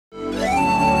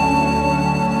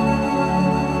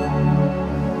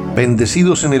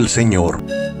Bendecidos en el Señor.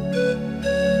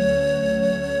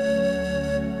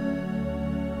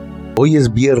 Hoy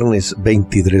es viernes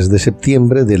 23 de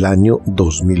septiembre del año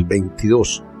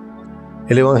 2022.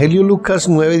 El Evangelio Lucas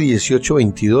 9, 18,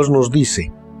 22 nos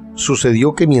dice: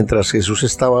 Sucedió que mientras Jesús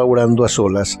estaba orando a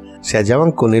solas, se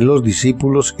hallaban con él los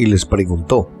discípulos y les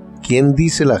preguntó: ¿Quién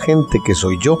dice la gente que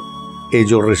soy yo?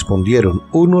 Ellos respondieron: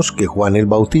 unos que Juan el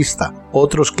Bautista,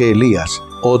 otros que Elías,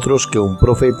 otros que un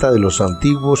profeta de los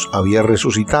antiguos había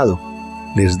resucitado.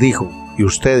 Les dijo: ¿Y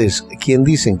ustedes quién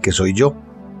dicen que soy yo?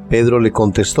 Pedro le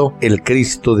contestó: el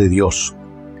Cristo de Dios.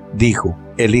 Dijo: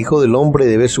 el Hijo del Hombre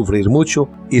debe sufrir mucho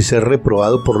y ser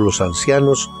reprobado por los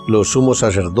ancianos, los sumos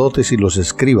sacerdotes y los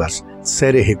escribas,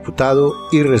 ser ejecutado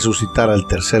y resucitar al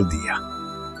tercer día.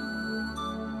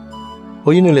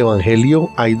 Hoy en el Evangelio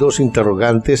hay dos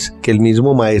interrogantes que el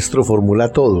mismo Maestro formula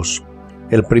a todos.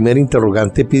 El primer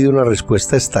interrogante pide una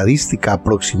respuesta estadística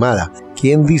aproximada: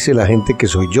 ¿quién dice la gente que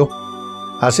soy yo?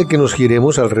 Hace que nos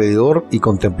giremos alrededor y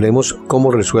contemplemos cómo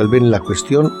resuelven la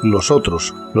cuestión los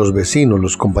otros, los vecinos,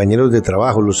 los compañeros de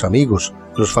trabajo, los amigos,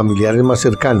 los familiares más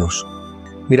cercanos.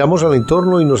 Miramos al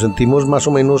entorno y nos sentimos más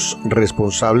o menos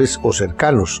responsables o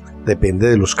cercanos, depende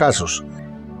de los casos.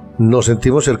 Nos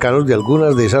sentimos cercanos de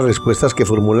algunas de esas respuestas que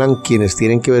formulan quienes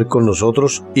tienen que ver con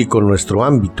nosotros y con nuestro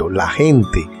ámbito, la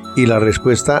gente, y la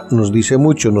respuesta nos dice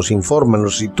mucho, nos informa,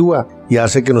 nos sitúa y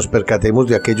hace que nos percatemos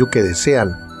de aquello que desean,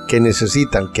 que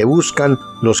necesitan, que buscan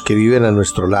los que viven a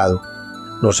nuestro lado.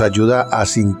 Nos ayuda a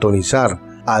sintonizar,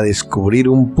 a descubrir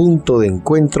un punto de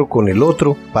encuentro con el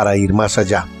otro para ir más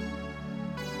allá.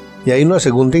 Y hay una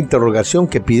segunda interrogación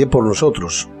que pide por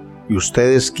nosotros: ¿y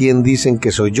ustedes quién dicen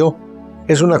que soy yo?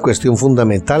 Es una cuestión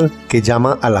fundamental que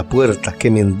llama a la puerta,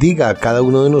 que mendiga a cada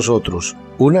uno de nosotros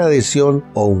una adhesión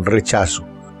o un rechazo,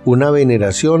 una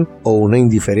veneración o una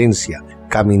indiferencia,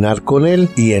 caminar con él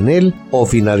y en él o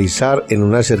finalizar en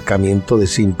un acercamiento de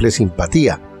simple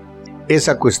simpatía.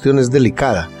 Esa cuestión es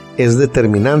delicada, es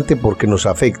determinante porque nos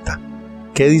afecta.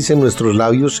 ¿Qué dicen nuestros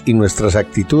labios y nuestras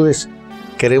actitudes?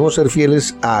 ¿Queremos ser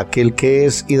fieles a aquel que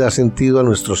es y da sentido a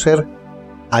nuestro ser?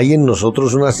 ¿Hay en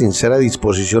nosotros una sincera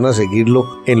disposición a seguirlo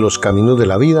en los caminos de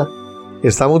la vida?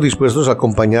 ¿Estamos dispuestos a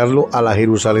acompañarlo a la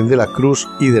Jerusalén de la cruz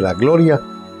y de la gloria?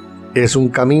 Es un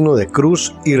camino de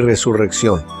cruz y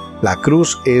resurrección. La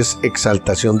cruz es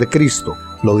exaltación de Cristo.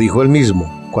 Lo dijo él mismo: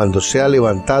 cuando sea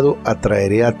levantado,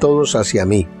 atraeré a todos hacia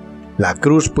mí. La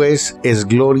cruz, pues, es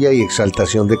gloria y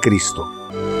exaltación de Cristo.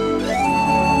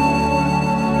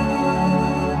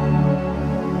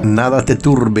 Nada te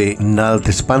turbe, nada te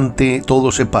espante,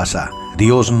 todo se pasa.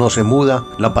 Dios no se muda,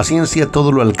 la paciencia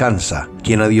todo lo alcanza.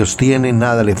 Quien a Dios tiene,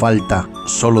 nada le falta,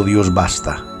 solo Dios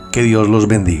basta. Que Dios los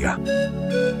bendiga.